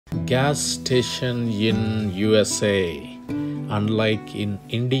Gas station in USA. Unlike in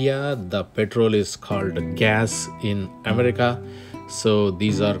India, the petrol is called gas in America. So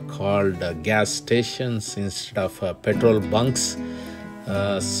these are called gas stations instead of petrol bunks.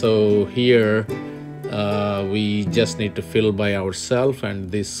 So here we just need to fill by ourselves,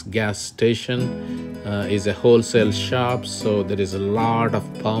 and this gas station is a wholesale shop. So there is a lot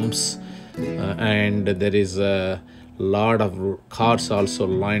of pumps and there is a lot of cars also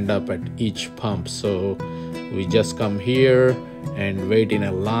lined up at each pump. So we just come here and wait in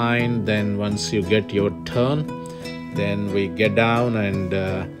a line. Then once you get your turn, then we get down and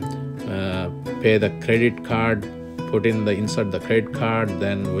pay the credit card, put in the insert the credit card.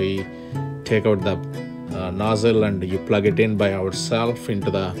 Then we take out the nozzle and you plug it in by ourselves into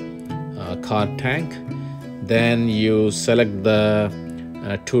the car tank. Then you select the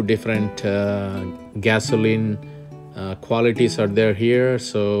two different gasoline qualities are there here.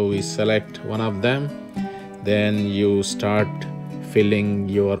 So we select one of them. Then you start filling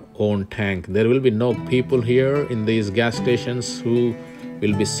your own tank. There will be no people here in these gas stations who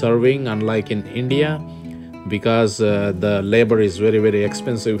will be serving, unlike in India, because the labor is very, very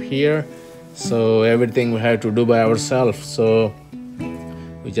expensive here. So everything we have to do by ourselves. So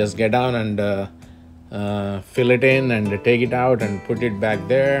we just get down and fill it in and take it out and put it back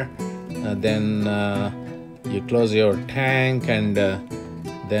there. Then you close your tank and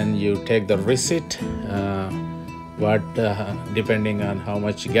then you take the receipt. Depending on how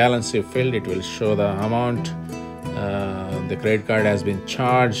much gallons you filled, it will show the amount. The credit card has been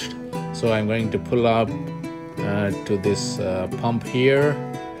charged. So I'm going to pull up to this pump here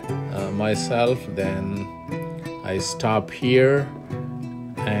myself. Then I stop here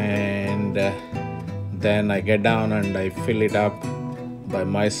and then I get down and I fill it up by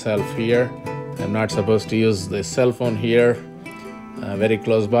myself here. I'm not supposed to use the cell phone here very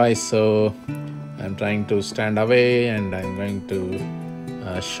close by, so I'm trying to stand away, and I'm going to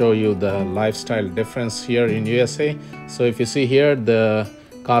show you the lifestyle difference here in USA. So if you see here, the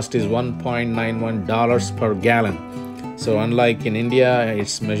cost is $1.91 per gallon. So unlike in India,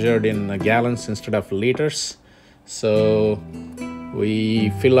 it's measured in gallons instead of liters. So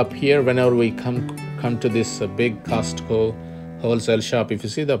we fill up here whenever we come to this big COSTCO wholesale shop. If you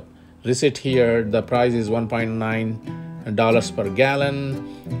see the receipt here, the price is $1.9 per gallon,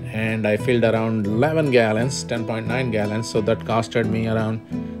 and I filled around 11 gallons, 10.9 gallons. So that costed me around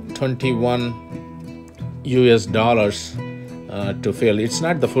 $21 to fill. It's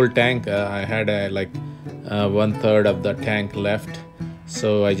not the full tank. I had like 1/3 of the tank left,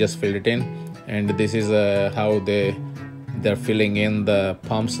 so I just filled it in. And this is how they're filling in the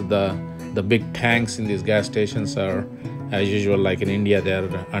pumps. The big tanks in these gas stations are, as usual, like in India, they're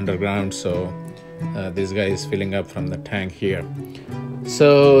underground. So this guy is filling up from the tank here.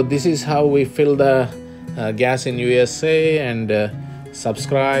 So this is how we fill the gas in USA. And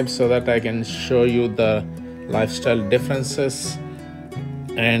subscribe so that I can show you the lifestyle differences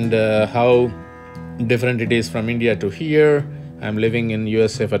and how different it is from India to here. I'm living in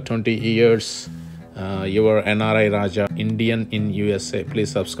USA for 20 years. Your NRI Raja, Indian in USA.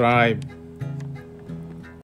 Please subscribe.